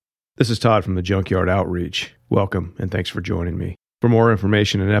This is Todd from the Junkyard Outreach. Welcome, and thanks for joining me. For more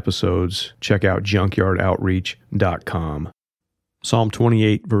information and episodes, check out junkyardoutreach.com. Psalm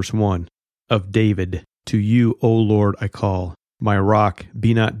 28, verse 1, of David, "To you, O Lord, I call. My rock,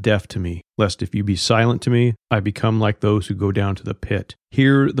 be not deaf to me, lest if you be silent to me, I become like those who go down to the pit.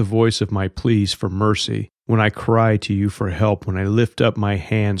 Hear the voice of my pleas for mercy, when I cry to you for help, when I lift up my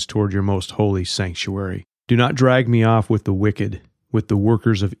hands toward your most holy sanctuary. Do not drag me off with the wicked, with the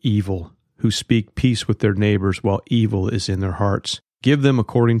workers of evil, who speak peace with their neighbors while evil is in their hearts. Give them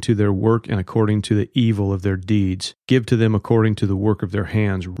according to their work and according to the evil of their deeds. Give to them according to the work of their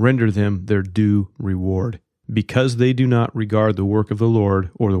hands. Render them their due reward. Because they do not regard the work of the Lord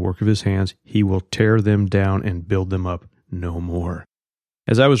or the work of his hands, he will tear them down and build them up no more."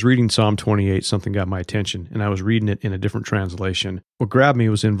 As I was reading Psalm 28, something got my attention, and I was reading it in a different translation. What grabbed me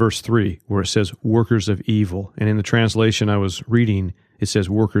was in verse 3, where it says, "workers of evil." And in the translation I was reading, it says,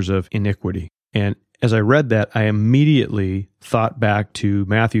 "workers of iniquity." And as I read that, I immediately thought back to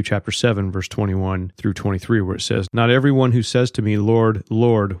Matthew chapter 7, verse 21 through 23, where it says, "Not everyone who says to me, 'Lord,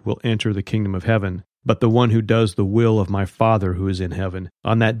 Lord,' will enter the kingdom of heaven, but the one who does the will of my Father who is in heaven.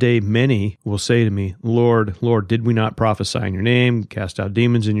 On that day many will say to me, 'Lord, Lord, did we not prophesy in your name, cast out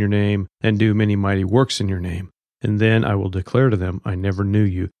demons in your name, and do many mighty works in your name?' And then I will declare to them, 'I never knew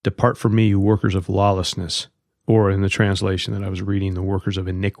you. Depart from me, you workers of lawlessness.'" Or in the translation that I was reading, "the workers of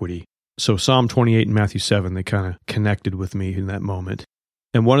iniquity." So Psalm 28 and Matthew 7, they kind of connected with me in that moment.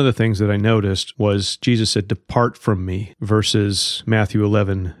 And one of the things that I noticed was Jesus said, "Depart from me," versus Matthew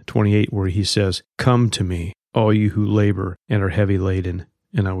 11:28, where he says, "Come to me, all you who labor and are heavy laden,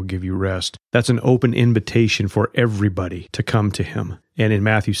 and I will give you rest." That's an open invitation for everybody to come to him. And in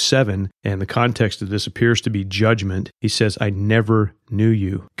Matthew 7, and the context of this appears to be judgment, he says, "I never knew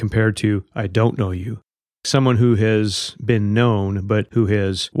you," compared to, "I don't know you." Someone who has been known, but who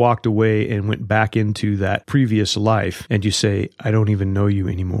has walked away and went back into that previous life, and you say, "I don't even know you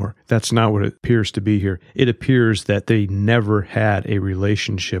anymore." That's not what it appears to be here. It appears that they never had a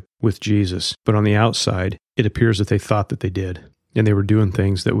relationship with Jesus, but on the outside, it appears that they thought that they did, and they were doing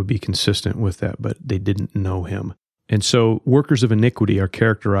things that would be consistent with that, but they didn't know him. And so workers of iniquity are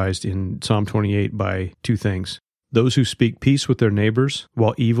characterized in Psalm 28 by two things: those who speak peace with their neighbors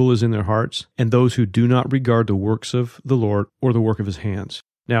while evil is in their hearts, and those who do not regard the works of the Lord or the work of his hands.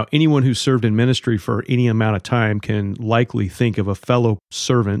 Now, anyone who's served in ministry for any amount of time can likely think of a fellow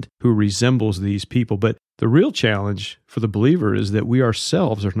servant who resembles these people, but the real challenge for the believer is that we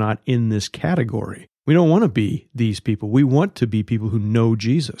ourselves are not in this category. We don't want to be these people. We want to be people who know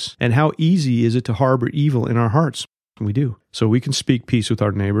Jesus. And how easy is it to harbor evil in our hearts? We do. So we can speak peace with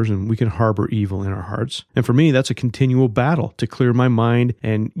our neighbors, and we can harbor evil in our hearts. And for me, that's a continual battle to clear my mind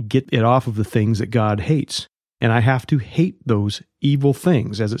and get it off of the things that God hates. And I have to hate those evil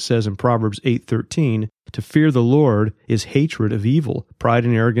things, as it says in Proverbs 8:13, "To fear the Lord is hatred of evil, pride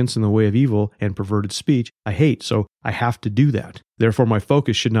and arrogance in the way of evil, and perverted speech I hate." So I have to do that. Therefore, my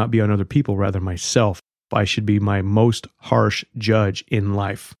focus should not be on other people, rather myself. I should be my most harsh judge in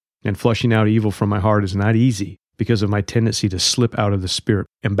life. And flushing out evil from my heart is not easy, because of my tendency to slip out of the spirit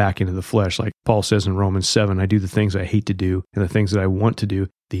and back into the flesh. Like Paul says in Romans 7, "I do the things I hate to do, and the things that I want to do,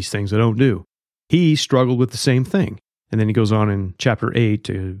 these things I don't do." He struggled with the same thing. And then he goes on in chapter 8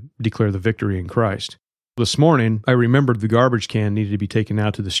 to declare the victory in Christ. This morning, I remembered the garbage can needed to be taken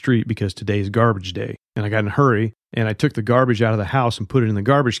out to the street because today's garbage day. And I got in a hurry, and I took the garbage out of the house and put it in the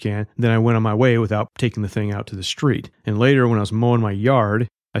garbage can. Then I went on my way without taking the thing out to the street. And later, when I was mowing my yard,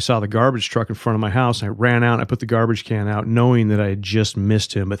 I saw the garbage truck in front of my house, and I ran out and I put the garbage can out, knowing that I had just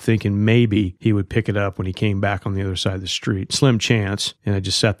missed him, but thinking maybe he would pick it up when he came back on the other side of the street. Slim chance. And I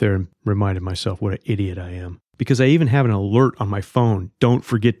just sat there and reminded myself what an idiot I am. Because I even have an alert on my phone, "Don't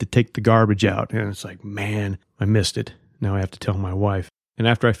forget to take the garbage out." And it's like, man, I missed it. Now I have to tell my wife. And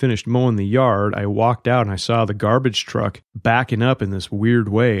after I finished mowing the yard, I walked out and I saw the garbage truck backing up in this weird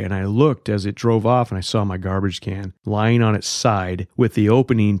way. And I looked as it drove off, and I saw my garbage can lying on its side with the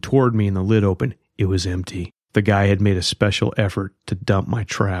opening toward me and the lid open. It was empty. The guy had made a special effort to dump my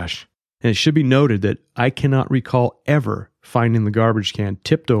trash. And it should be noted that I cannot recall ever finding the garbage can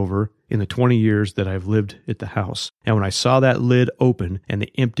tipped over in the 20 years that I've lived at the house. And when I saw that lid open and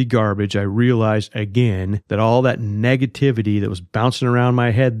the empty garbage, I realized again that all that negativity that was bouncing around my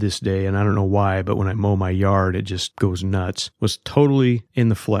head this day, and I don't know why, but when I mow my yard, it just goes nuts, was totally in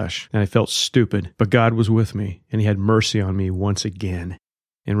the flesh. And I felt stupid, but God was with me, and he had mercy on me once again,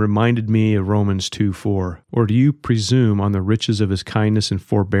 and reminded me of Romans 2:4. "Or do you presume on the riches of his kindness and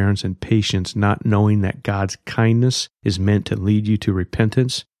forbearance and patience, not knowing that God's kindness is meant to lead you to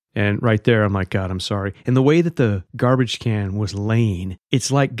repentance? And right there, I'm like, God, I'm sorry. And the way that the garbage can was laying,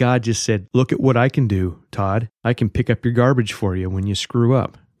 it's like God just said, look at what I can do, Todd. I can pick up your garbage for you when you screw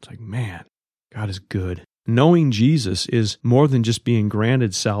up. It's like, man, God is good. Knowing Jesus is more than just being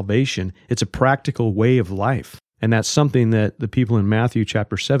granted salvation. It's a practical way of life. And that's something that the people in Matthew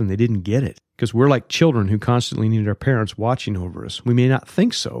chapter 7, they didn't get it. Because we're like children who constantly need our parents watching over us. We may not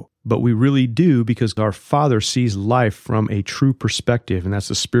think so, but we really do, because our Father sees life from a true perspective, and that's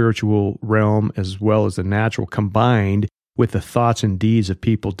the spiritual realm as well as the natural, combined with the thoughts and deeds of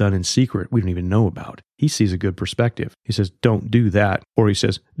people done in secret we don't even know about. He sees a good perspective. He says, don't do that, or he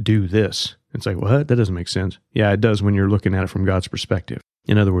says, do this. It's like, what? That doesn't make sense. Yeah, it does when you're looking at it from God's perspective.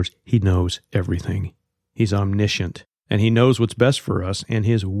 In other words, he knows everything. He's omniscient, and he knows what's best for us, and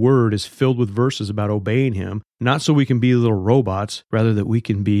his word is filled with verses about obeying him, not so we can be little robots, rather that we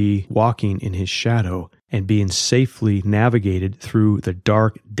can be walking in his shadow and being safely navigated through the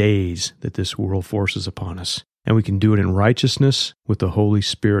dark days that this world forces upon us. And we can do it in righteousness with the Holy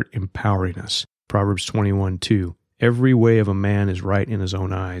Spirit empowering us. Proverbs 21:2. Every way of a man is right in his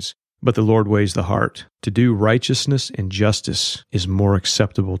own eyes, but the Lord weighs the heart. To do righteousness and justice is more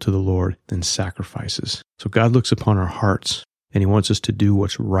acceptable to the Lord than sacrifices. So God looks upon our hearts, and he wants us to do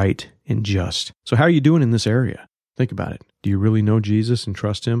what's right and just. So how are you doing in this area? Think about it. Do you really know Jesus and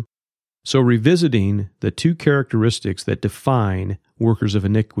trust him? So revisiting the two characteristics that define workers of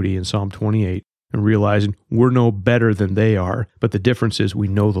iniquity in Psalm 28, and realizing we're no better than they are, but the difference is we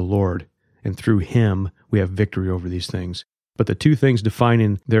know the Lord, and through him we have victory over these things. But the two things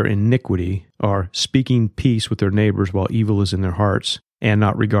defining their iniquity are speaking peace with their neighbors while evil is in their hearts, and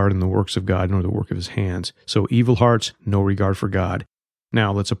not regarding the works of God nor the work of his hands. So evil hearts, no regard for God.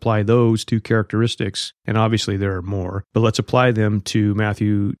 Now let's apply those two characteristics, and obviously there are more, but let's apply them to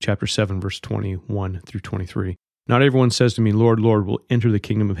Matthew chapter 7, verse 21 through 23. Not everyone says to me, Lord, Lord, will enter the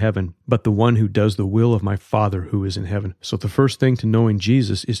kingdom of heaven, but the one who does the will of my Father who is in heaven. So the first thing to knowing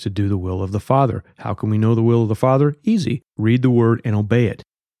Jesus is to do the will of the Father. How can we know the will of the Father? Easy. Read the word and obey it.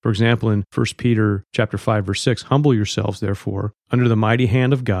 For example, in 1 Peter chapter 5, verse 6, humble yourselves, therefore, under the mighty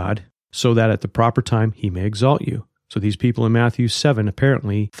hand of God, so that at the proper time he may exalt you. So these people in Matthew 7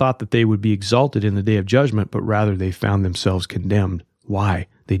 apparently thought that they would be exalted in the day of judgment, but rather they found themselves condemned. Why?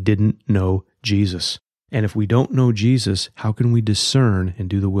 They didn't know Jesus. And if we don't know Jesus, how can we discern and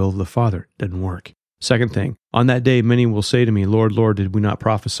do the will of the Father? It doesn't work. Second thing, on that day many will say to me, Lord, Lord, did we not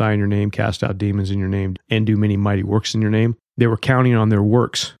prophesy in your name, cast out demons in your name, and do many mighty works in your name? They were counting on their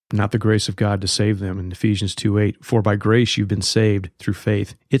works, not the grace of God to save them. In Ephesians 2:8, for by grace you've been saved through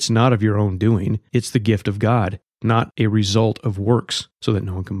faith. It's not of your own doing. It's the gift of God, not a result of works, so that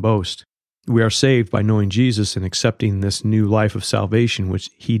no one can boast. We are saved by knowing Jesus and accepting this new life of salvation,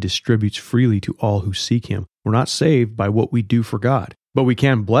 which he distributes freely to all who seek him. We're not saved by what we do for God, but we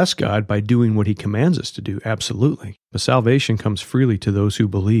can bless God by doing what he commands us to do, absolutely. But salvation comes freely to those who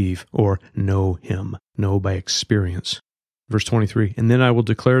believe or know him, know by experience. Verse 23, and then I will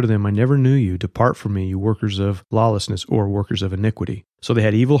declare to them, I never knew you. Depart from me, you workers of lawlessness or workers of iniquity. So they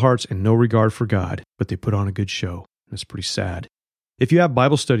had evil hearts and no regard for God, but they put on a good show. That's pretty sad. If you have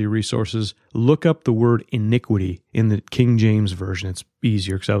Bible study resources, look up the word iniquity in the King James Version. It's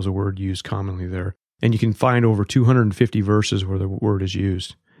easier because that was a word used commonly there. And you can find over 250 verses where the word is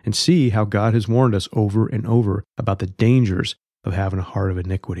used. And see how God has warned us over and over about the dangers of having a heart of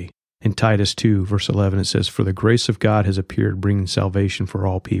iniquity. In Titus 2, verse 11, it says, for the grace of God has appeared, bringing salvation for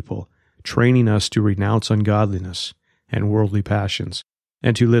all people, training us to renounce ungodliness and worldly passions,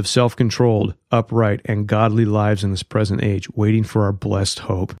 and to live self-controlled, upright, and godly lives in this present age, waiting for our blessed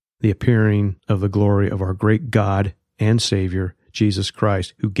hope, the appearing of the glory of our great God and Savior, Jesus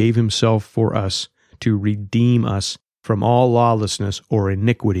Christ, who gave himself for us to redeem us from all lawlessness or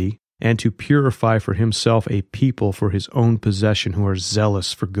iniquity, and to purify for himself a people for his own possession who are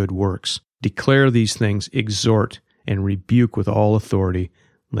zealous for good works. Declare these things, exhort, and rebuke with all authority.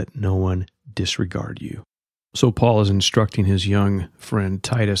 Let no one disregard you. So Paul is instructing his young friend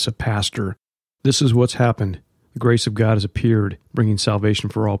Titus, a pastor. This is what's happened. The grace of God has appeared, bringing salvation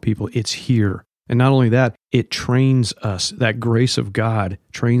for all people. It's here. And not only that, it trains us. That grace of God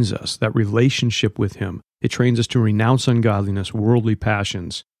trains us, that relationship with him. It trains us to renounce ungodliness, worldly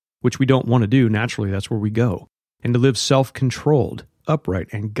passions, which we don't want to do. Naturally, that's where we go. And to live self-controlled, upright,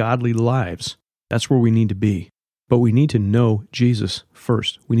 and godly lives. That's where we need to be. But we need to know Jesus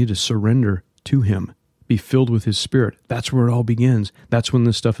first. We need to surrender to him. Be filled with his Spirit. That's where it all begins. That's when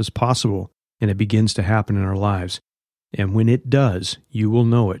this stuff is possible, and it begins to happen in our lives. And when it does, you will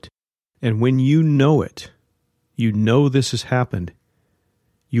know it. And when you know it, you know this has happened,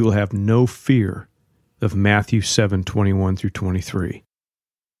 you will have no fear of Matthew 7:21 through 23.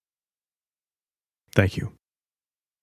 Thank you.